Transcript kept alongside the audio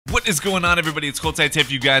What is going on, everybody? It's Coltite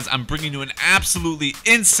for you guys. I'm bringing you an absolutely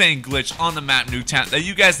insane glitch on the map NUKETOWN that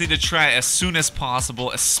you guys need to try as soon as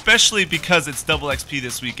possible, especially because it's double XP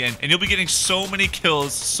this weekend, and you'll be getting so many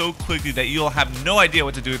kills so quickly that you'll have no idea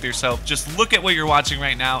what to do with yourself. Just look at what you're watching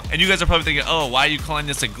right now, and you guys are probably thinking, oh, why are you calling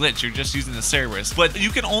this a glitch? You're just using the Cerberus. But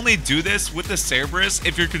you can only do this with the Cerberus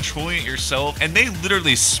if you're controlling it yourself, and they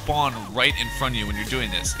literally spawn right in front of you when you're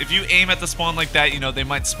doing this. If you aim at the spawn like that, you know, they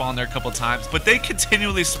might spawn there a couple times, but they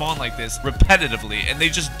continually spawn like this repetitively, and they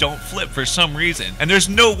just don't flip for some reason. And there's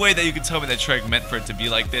no way that you can tell me that Trek meant for it to be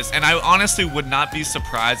like this, and I honestly would not be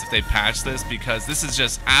surprised if they patched this, because this is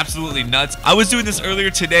just absolutely nuts. I was doing this earlier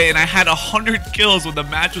today, and I had 100 kills when the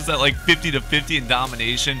match was at like 50 to 50 in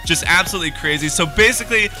domination. Just absolutely crazy. So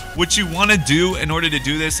basically, what you want to do in order to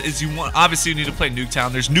do this is obviously you need to play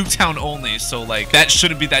NUKETOWN. There's NUKETOWN only, so like that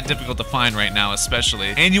shouldn't be that difficult to find right now, especially.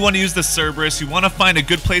 And you want to use the Cerberus. You want to find a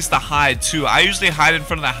good place to hide too. I usually hide in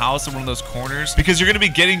front of the house in one of those corners, because you're going to be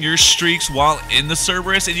getting your streaks while in the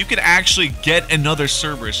Cerberus, and you can actually get another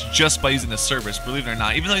Cerberus just by using the Cerberus, believe it or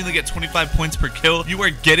not. Even though you only get 25 points per kill, you are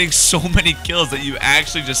getting so many kills that you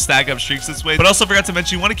actually just stack up streaks this way. But also forgot to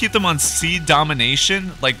mention, you want to keep them on C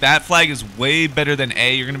domination. Like, that flag is way better than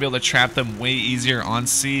A. You're going to be able to trap them way easier on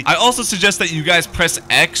C. I also suggest that you guys press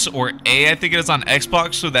X or A, I think it is on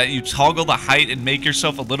Xbox, so that you toggle the height and make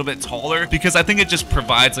yourself a little bit taller, because I think it just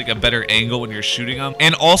provides like a better angle when you're shooting them.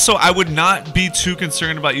 And also, I would not be too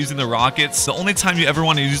concerned about using the rockets. The only time you ever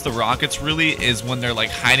want to use the rockets really is when they're like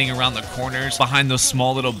hiding around the corners behind those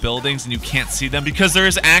small little buildings and you can't see them, because there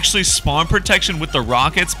is actually spawn protection with the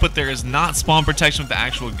rockets, but there is not spawn protection with the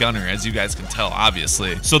actual gunner, as you guys can tell,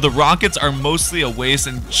 obviously. So the rockets are mostly a waste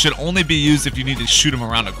and should only be used if you need to shoot them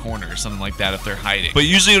around a corner or something like that if they're hiding. But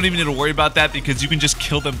usually you don't even need to worry about that, because you can just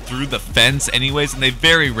kill them through the fence anyways, and they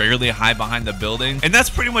very rarely hide behind the building. And that's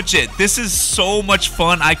pretty much it. This is so much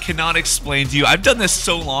fun. I cannot explain to you. I've done this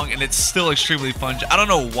so long and it's still extremely fun. I don't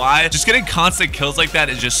know why. Just getting constant kills like that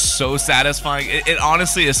is just so satisfying. It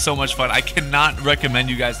honestly is so much fun. I cannot recommend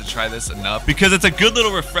you guys to try this enough, because it's a good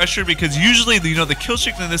little refresher, because usually, you know, the kill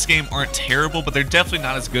streaks in this game aren't terrible, but they're definitely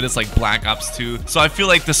not as good as like Black Ops 2. So I feel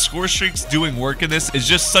like the score streaks doing work in this is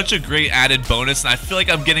just such a great added bonus, and I feel like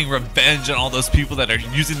I'm getting revenge on all those people that are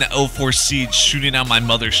using the L4 Siege, shooting down my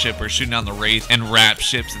mothership or shooting down the Wraith and Wrap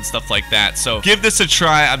ships and stuff like that. So give this a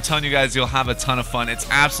try. I'm telling you guys, you'll have a ton of fun. It's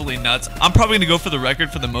absolutely nuts. I'm probably gonna go for the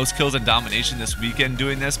record for the most kills in domination this weekend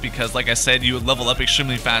doing this, because like I said, you would level up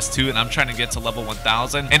extremely fast too, and I'm trying to get to level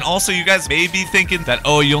 1000. And also, you guys may be thinking that,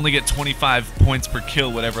 oh, you only get 25 points per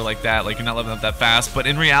kill, whatever like that, like you're not leveling up that fast, but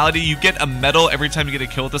in reality, you get a medal every time you get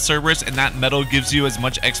a kill with the Cerberus, and that medal gives you as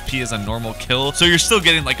much XP as a normal kill. So you're still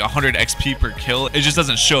getting like 100 XP per kill. It just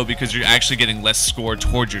doesn't show because you're actually getting less score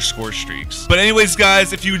towards your score streaks. But anyways,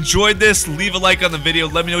 guys, if you enjoyed this, leave a like on the video.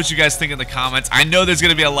 Let me know what you guys think in the comments. I know there's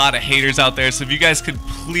gonna be a lot of haters out there, so if you guys could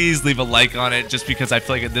please leave a like on it, just because I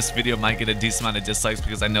feel like this video might get a decent amount of dislikes,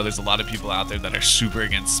 because I know there's a lot of people out there that are super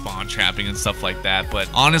against spawn trapping and stuff like that. But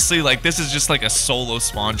honestly, like, this is just like a solo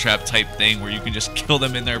spawn trap type thing where you can just kill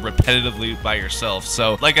them in there repetitively by yourself.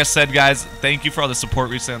 So like I said, guys, thank you for all the support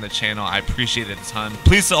recently on the channel. I appreciate it a ton.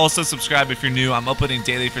 Please also subscribe if you're new. I'm uploading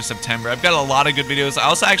daily for September. I've got a lot of good videos. I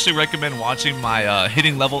also actually recommend watching my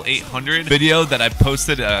hitting level 800 video that I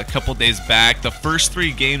posted a couple days back. The first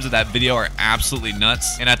 3 games of that video are absolutely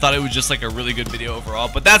nuts, and I thought it was just like a really good video overall.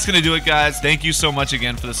 But that's gonna do it, guys. Thank you so much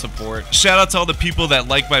again for the support. Shout out to all the people that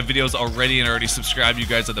like my videos already and already subscribed. You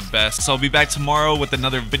guys are the best. So I'll be back tomorrow with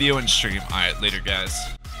another video and stream. All right, later, guys.